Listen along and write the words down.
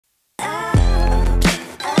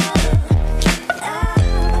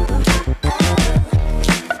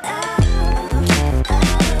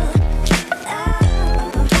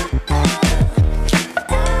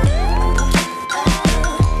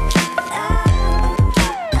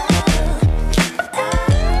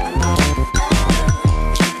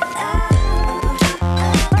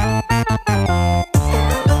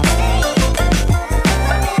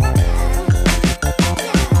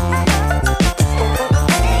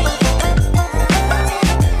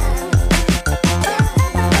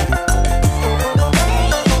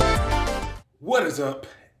is up,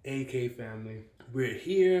 AK family? We're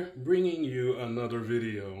here bringing you another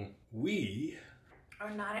video. We are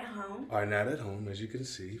not at home. Are not at home, as you can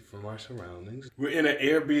see from our surroundings. We're in an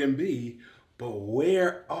Airbnb, but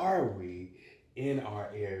where are we in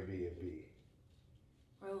our Airbnb?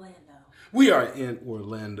 Orlando. We are in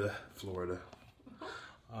Orlando, Florida.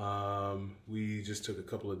 We just took a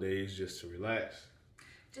couple of days just to relax.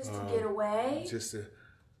 Just to get away. Just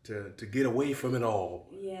to get away from it all.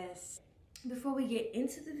 Yes. Before we get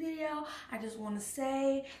into the video, I just want to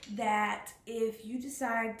say that if you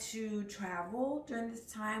decide to travel during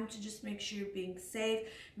this time, to just make sure you're being safe,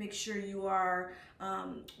 make sure you are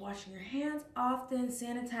washing your hands often,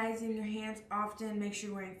 sanitizing your hands often, make sure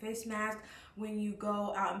you're wearing face masks when you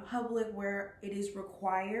go out in public where it is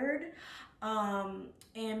required.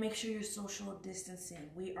 And make sure you're social distancing.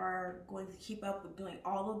 We are going to keep up with doing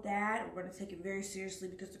all of that. We're going to take it very seriously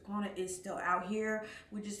because the corona is still out here.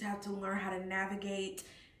 We just have to learn how to navigate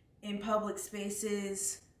in public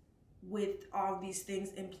spaces with all of these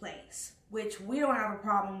things in place, which we don't have a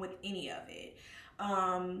problem with any of it.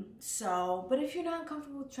 But if you're not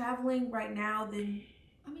comfortable traveling right now, then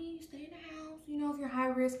I mean, stay in the house. You know, if you're high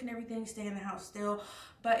risk and everything, stay in the house still.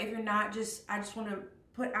 But if you're not, I just want to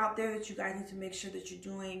put out there that you guys need to make sure that you're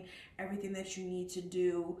doing everything that you need to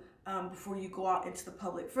do before you go out into the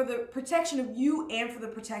public for the protection of you and for the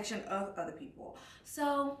protection of other people.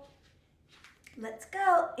 So let's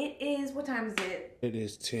go. It is, what time is it? It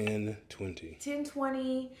is 10:20.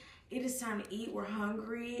 10:20. It is time to eat. We're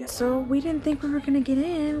hungry. So we didn't think we were gonna get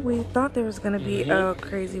in. We thought there was gonna be a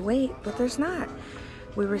crazy wait, but there's not.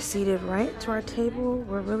 We were seated right to our table.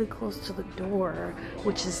 We're really close to the door,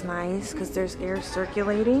 which is nice because there's air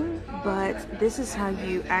circulating. But this is how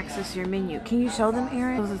you access your menu. Can you show them,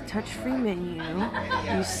 Aaron? It was a touch-free menu.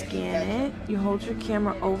 You scan it, you hold your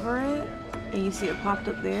camera over it, and you see it popped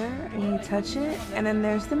up there, and you touch it, and then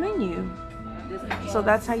there's the menu. So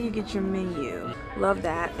that's how you get your menu. Love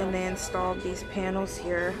that. And they installed these panels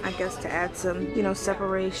here, I guess to add some, you know,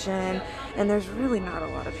 separation. And there's really not a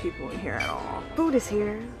lot of people in here at all. Food is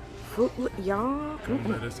here. Food, y'all.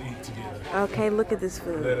 Let us eat together. Okay, look at this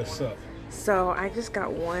food. Let us sup. So I just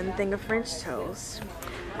got one thing of French toast.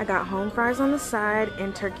 I got home fries on the side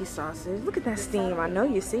and turkey sausage. Look at that steam. I know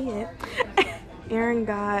you see it. Aaron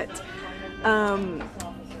got,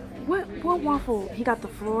 what waffle? He got the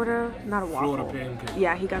Florida, not a waffle. Florida pancake.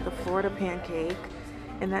 Yeah, he got the Florida pancake.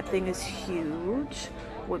 And that thing is huge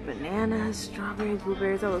with bananas, strawberries,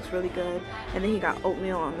 blueberries. That looks really good. And then he got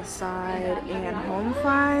oatmeal on the side and home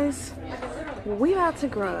fries. We about to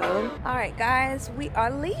grub. All right, guys, we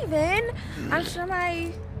are leaving. I'm sure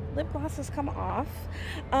my lip gloss has come off.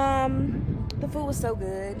 The food was so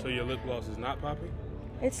good. So your lip gloss is not popping?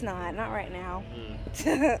 It's not right now.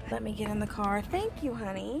 Let me get in the car. Thank you,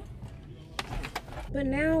 honey. But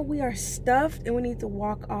now we are stuffed and we need to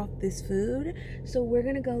walk off this food. So we're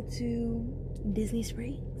gonna go to Disney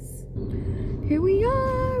Springs. Here we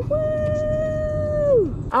are,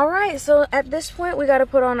 woo! All right, so at this point we gotta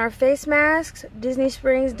put on our face masks. Disney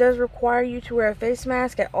Springs does require you to wear a face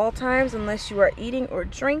mask at all times unless you are eating or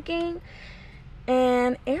drinking.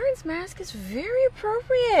 And Aaron's mask is very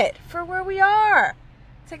appropriate for where we are.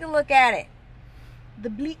 Take a look at it. The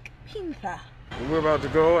Bleak Pinta. We're about to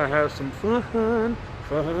go and have some fun.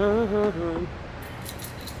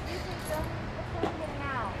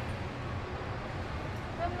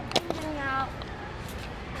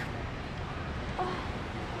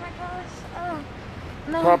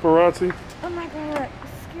 No. Paparazzi. Oh my god,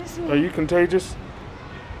 excuse me. Are you contagious?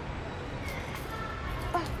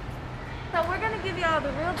 So we're gonna give y'all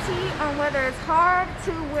the real tea on whether it's hard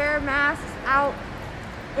to wear masks out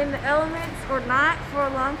in the elements or not for a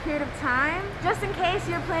long period of time. Just in case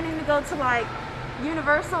you're planning to go to like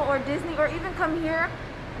Universal or Disney or even come here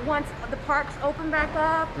once the parks open back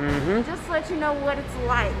up, just to let you know what it's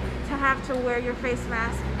like to have to wear your face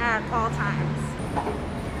mask at all times.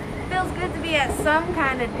 Feels good to be at some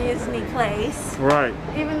kind of Disney place. Right.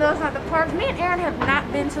 Even though it's not the parks. Me and Aaron have not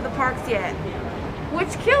been to the parks yet,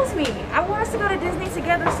 which kills me. I want us to go to Disney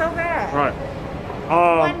together so bad. Right.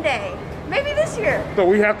 One day. Maybe this year. So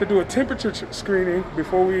we have to do a temperature screening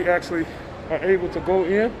before we actually are able to go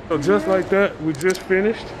in. So just like that, we just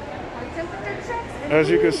finished. Our temperature checks. And As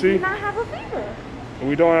you can see. We do not have a fever.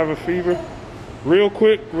 We don't have a fever. Real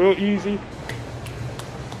quick, real easy.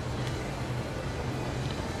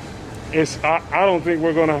 I don't think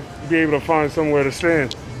we're gonna be able to find somewhere to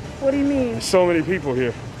stand. What do you mean? There's so many people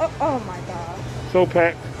here. Oh my god. So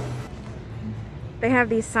packed. They have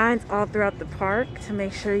these signs all throughout the park to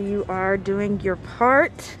make sure you are doing your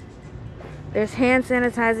part. There's hand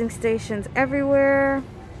sanitizing stations everywhere.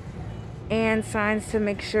 and signs to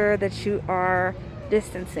make sure that you are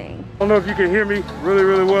distancing. I don't know if you can hear me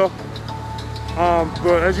really well,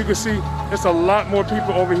 but as you can see, it's a lot more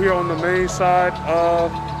people over here on the main side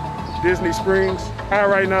of Disney Springs. I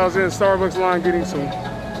right now is in Starbucks line getting some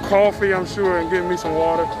coffee, I'm sure, and getting me some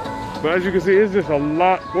water. But as you can see, it's just a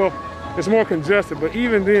lot, well, it's more congested, but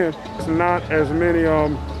even then, it's not as many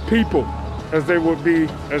people as they would be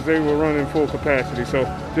as they were running full capacity. So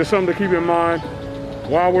just something to keep in mind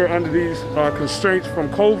while we're under these constraints from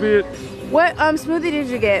COVID. What smoothie did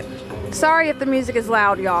you get? Sorry if the music is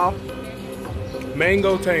loud, y'all.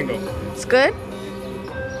 Mango Tango. It's good?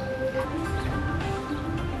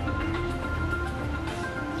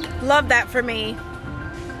 Love that for me.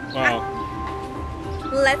 Wow.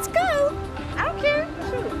 Let's go. I don't care.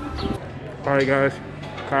 Shoot. All right, guys.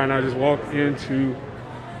 Kyra and I just walked into,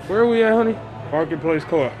 where are we at, honey? Marketplace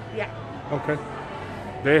Co-op. Yeah. Okay.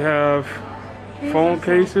 They have phone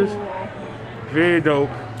cases. Cool. Very dope.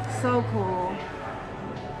 So cool.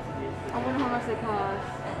 I wonder how much they cost.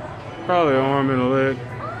 Probably an arm and a leg.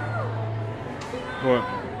 What?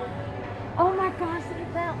 Oh my gosh, look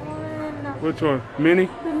at that one. Which one? Mini?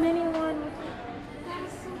 The mini one. That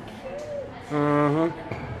is so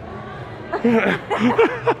cute.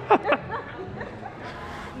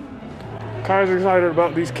 Kyra's excited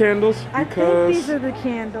about these candles I because think these are the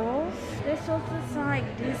candles. This shows us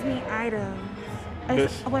like Disney items.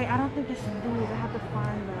 This. Oh, wait, I don't think this is these. I have to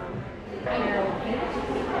find them. A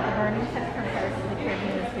burning sense compares to the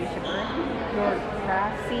Caribbean spaceship Earth. Your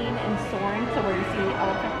grass scene and soaring, so where you see the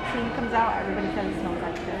elephant scene comes out, everybody says it smells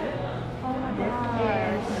like food. Oh my This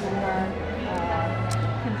is more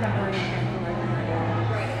contemporary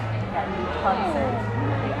that new club scent.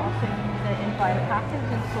 They also use it in flight of passage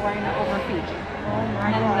and soaring over Fiji. Oh my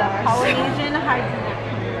And then the Polynesian hides in that.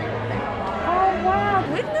 Oh wow,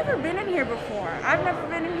 we've never been in here before. I've never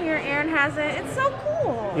been in here, Aaron hasn't. It's so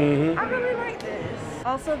cool. I really like this.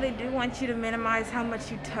 Also, they do want you to minimize how much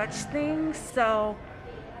you touch things. So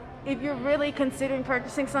if you're really considering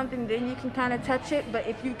purchasing something, then you can kind of touch it. But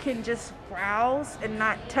if you can just browse and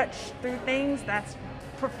not touch through things, that's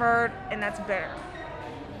preferred and that's better.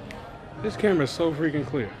 this camera is so freaking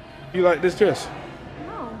clear. You like this dress?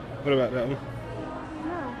 No, What about that one?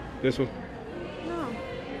 no, This one? no.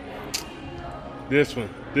 This one.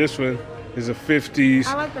 This one is a 50s.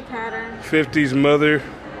 I like the pattern. 50s mother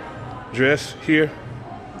dress here.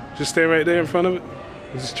 Just stand right there in front of it.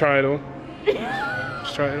 Just try it on.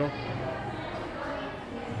 Just try it on.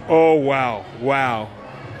 Oh, wow. Wow.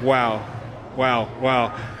 Wow. Wow.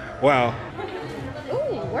 Wow. Wow.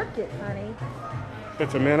 Ooh, work it, honey.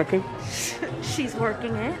 It's a mannequin. She's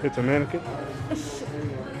working it. It's a mannequin.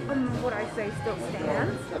 What I say still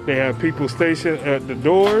stands. They have people stationed at the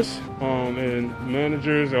doors, and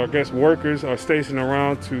managers or I guess workers are stationed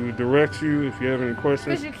around to direct you if you have any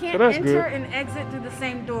questions. Because you can't So that's enter good. and exit through the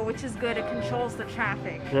same door, which is good. It controls the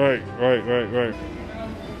traffic. Right.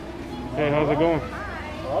 Hey, how's it going?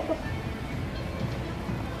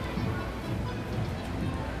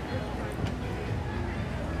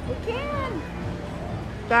 We can.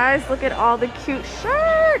 Guys, look at all the cute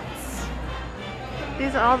shirts.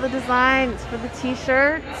 These are all the designs for the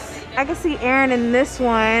t-shirts. I can see Aaron in this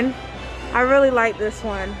one. I really like this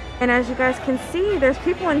one. And as you guys can see, there's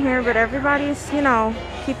people in here, but everybody's, you know,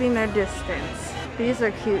 keeping their distance. These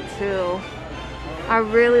are cute too. I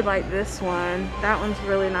really like this one. That one's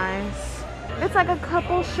really nice. It's like a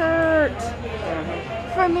couple shirt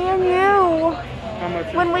for me and you. How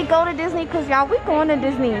much? When we go to Disney, because y'all, we going to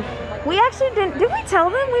Disney. We actually did we tell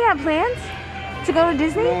them we had plans to go to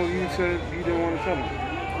Disney? No, you said you didn't want to tell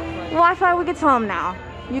them. Well, I thought we could tell them now.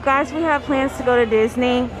 You guys, we have plans to go to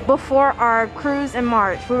Disney before our cruise in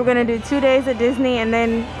March. We were gonna do 2 days at Disney and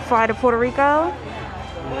then fly to Puerto Rico.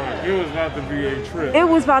 Right. It was about to be a trip. It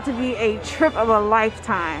was about to be a trip of a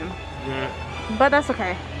lifetime. Yeah. But that's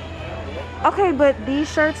okay. Okay, but these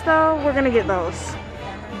shirts though, we're gonna get those.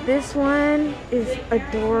 This one is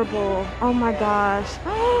adorable. Oh my gosh.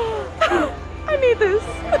 I need this.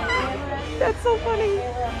 That's so funny.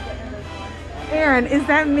 Aaron, is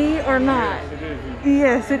that me or not?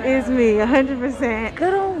 Yes, it is me, 100%.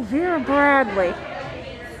 Good old Vera Bradley.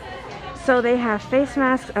 So they have face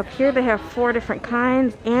masks up here. They have 4 different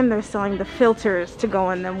kinds, and they're selling the filters to go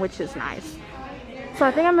in them, which is nice. So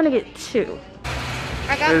I think I'm gonna get 2.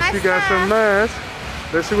 I got my She got some masks.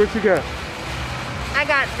 Let's see what you got. I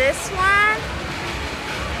got this one,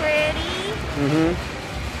 pretty,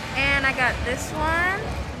 and I got this one,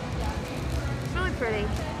 it's really pretty,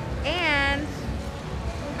 and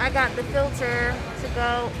I got the filter to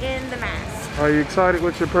go in the mask. Are you excited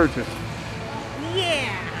with your purchase?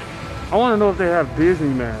 Yeah. I want to know if they have Disney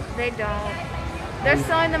masks. They don't. They're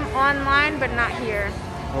selling them online, but not here.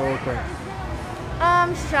 Oh, okay.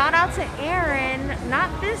 Shout out to Aaron.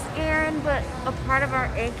 Not this Aaron, but a part of our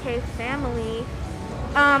AK family.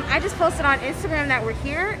 I just posted on Instagram that we're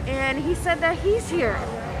here, and he said that he's here.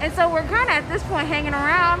 And so we're kind of at this point hanging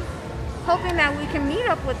around, hoping that we can meet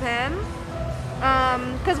up with him.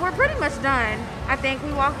 Because we're pretty much done. I think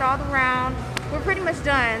we walked all around. We're pretty much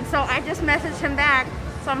done. So I just messaged him back.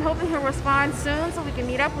 So I'm hoping he'll respond soon so we can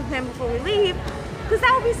meet up with him before we leave. Because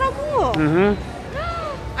that would be so cool.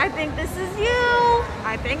 I think this is you.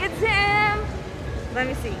 I think it's him. Let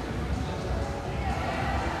me see.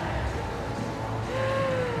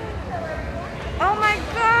 Oh my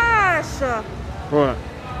gosh. What?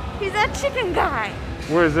 He's that chicken guy.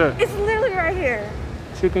 Where is that? It's literally right here.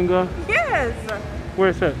 Chicken guy? Yes.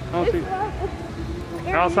 Where's that? I don't see.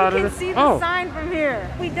 Outside you of can see it? the sign from here.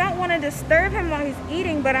 We don't want to disturb him while he's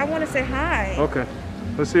eating, but I want to say hi. Okay.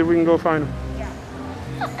 Let's see if we can go find him. Yeah.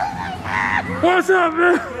 What's up,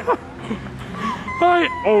 man? Hi.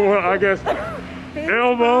 Oh, well, I guess.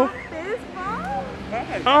 Elbow.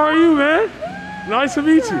 How are you, man? Nice to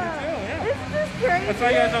meet you. It's just crazy. I saw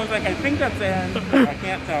you guys, I was like, I think that's Aaron. I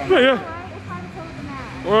can't tell. Yeah.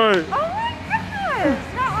 Right. Oh my gosh.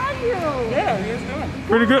 How are you? Yeah, he is doing.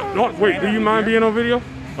 Pretty good. Oh, wait, do you mind being on video?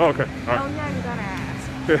 Oh, okay. All Oh right. yeah, you gotta ask.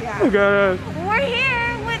 Yeah. Okay. We're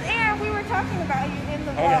here with Aaron. We were talking about you in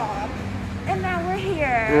the vlog. And now we're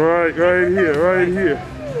here. Right here.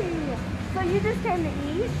 So you just came to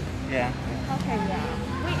eat? Yeah. Okay,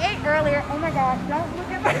 yeah. We ate earlier. Oh my God, don't look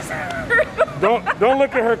at my shirt. Don't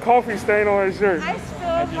look at her coffee stain on her shirt. I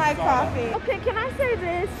spilled my coffee. Okay, can I say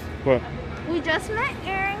this? What? We just met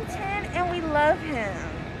Arrington and we love him.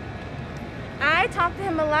 I talked to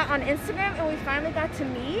him a lot on Instagram and we finally got to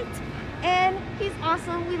meet. And he's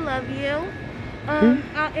awesome. We love you.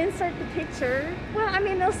 I'll insert the picture. Well, I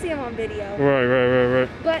mean, they'll see him on video. Right.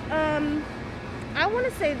 But I want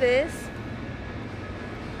to say this.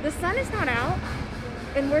 The sun is not out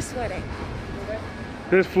and we're sweating.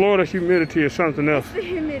 This Florida humidity is something else. It's the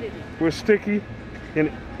humidity. We're sticky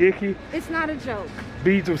and icky. It's not a joke.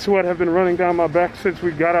 Beads of sweat have been running down my back since we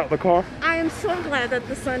got out the car. I am so glad that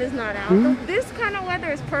the sun is not out. This kind of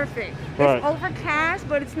weather is perfect. Right. It's overcast,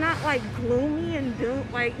 but it's not like gloomy and doom,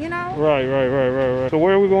 like, you know? Right. So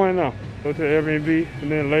where are we going now? Go to the Airbnb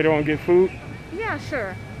and then later on get food? Yeah,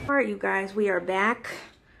 sure. All right, you guys, we are back.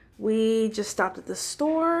 We just stopped at the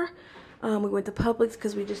store. We went to Publix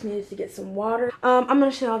because we just needed to get some water. I'm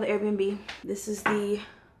gonna show y'all the Airbnb. This is the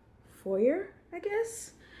foyer, I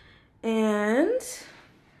guess. And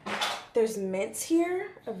there's mints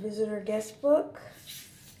here, a visitor guest book,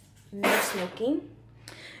 no smoking.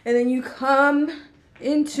 And then you come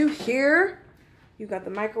into here, you've got the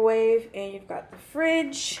microwave and you've got the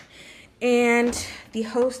fridge. And the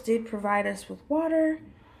host did provide us with water,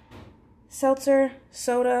 seltzer,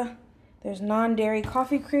 soda. There's non-dairy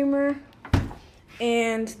coffee creamer.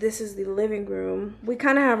 And this is the living room. We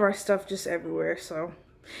kind of have our stuff just everywhere, so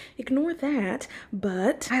ignore that.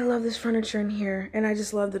 But I love this furniture in here, and I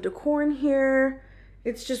just love the decor in here.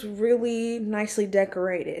 It's just really nicely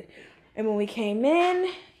decorated. And when we came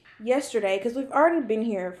in yesterday, because we've already been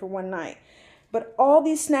here for one night, but all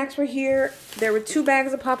these snacks were here. There were 2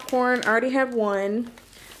 bags of popcorn. I already had one,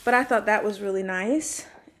 but I thought that was really nice.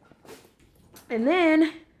 And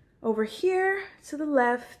then over here to the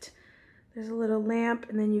left, there's a little lamp,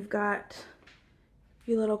 and then you've got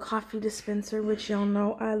your little coffee dispenser, which y'all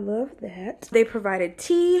know I love that. They provided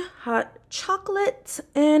tea, hot chocolate,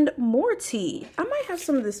 and more tea. I might have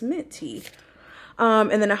some of this mint tea. And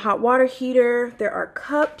then a hot water heater. There are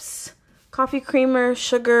cups, coffee creamer,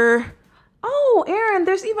 sugar. Oh, Aaron,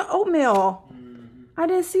 there's even oatmeal. I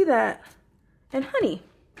didn't see that. And honey.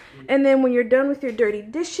 And then when you're done with your dirty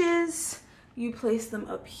dishes, you place them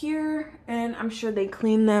up here, and I'm sure they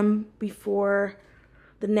clean them before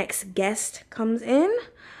the next guest comes in.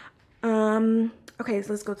 Okay,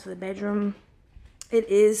 so let's go to the bedroom. We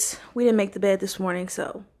didn't make the bed this morning,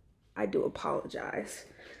 so I do apologize.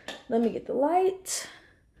 Let me get the light.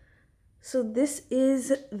 So this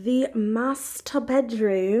is the master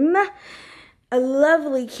bedroom. A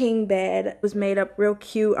lovely king bed. It was made up real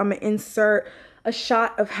cute. I'm gonna insert a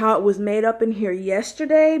shot of how it was made up in here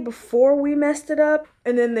yesterday before we messed it up.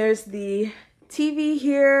 And then there's the TV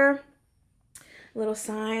here, a little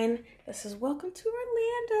sign that says welcome to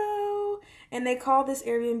Orlando. And they call this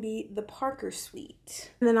Airbnb the Parker Suite.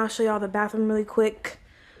 And then I'll show y'all the bathroom really quick.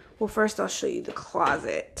 Well, first I'll show you the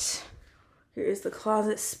closet. Here is the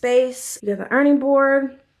closet space. You got the ironing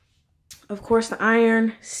board, of course the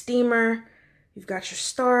iron, steamer. You've got your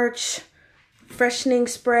starch, freshening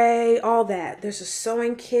spray, all that. There's a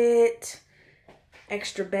sewing kit,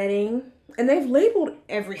 extra bedding, and they've labeled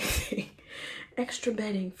everything. Extra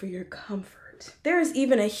bedding for your comfort. There's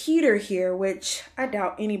even a heater here, which I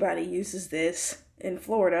doubt anybody uses this in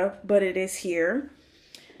Florida, but it is here,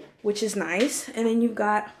 which is nice. And then you've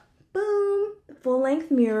got, boom, the full-length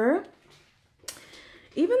mirror.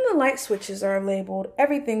 Even the light switches are labeled.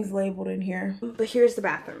 Everything's labeled in here. But here's the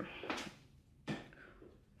bathroom.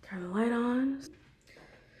 Turn the light on.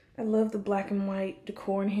 I love the black and white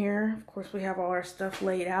decor in here. Of course, we have all our stuff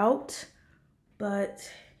laid out. But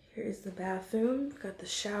here's the bathroom. We've got the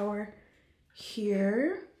shower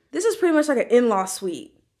here. This is pretty much like an in-law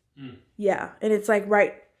suite. Yeah, and it's like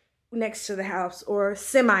right next to the house or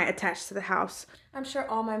semi-attached to the house. I'm sure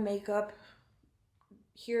all my makeup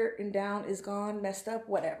here and down is gone, messed up,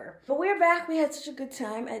 whatever. But we're back. We had such a good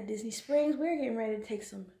time at Disney Springs. We're getting ready to take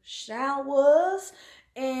some showers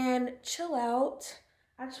and chill out.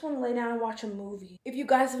 I just want to lay down and watch a movie. If you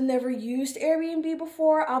guys have never used Airbnb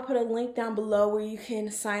before, I'll put a link down below where you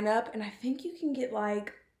can sign up. And I think you can get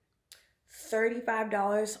like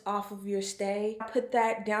 $35 off of your stay. I'll put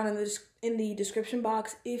that down in the description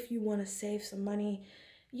box if you want to save some money.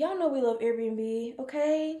 Y'all know we love Airbnb,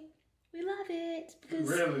 okay? We love it. Because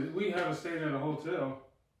Really? We haven't stayed in a hotel.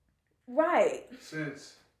 Right.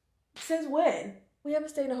 Since when? We haven't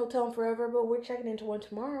stayed in a hotel in forever, but we're checking into one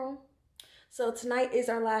tomorrow. So tonight is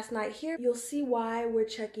our last night here. You'll see why we're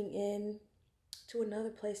checking in to another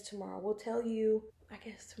place tomorrow. We'll tell you, I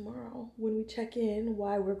guess, tomorrow when we check in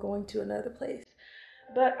why we're going to another place.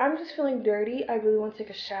 But I'm just feeling dirty. I really want to take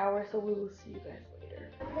a shower, so we will see you guys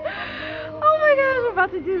later. Oh my gosh, we're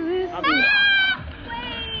about to do this. Wait.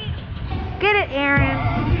 Get it, Aaron.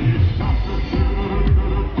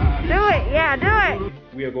 Do it. Yeah, do it.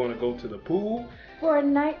 we are going to go to the pool for a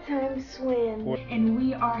nighttime swim. And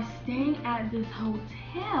we are staying at this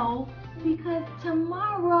hotel because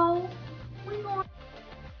tomorrow we're going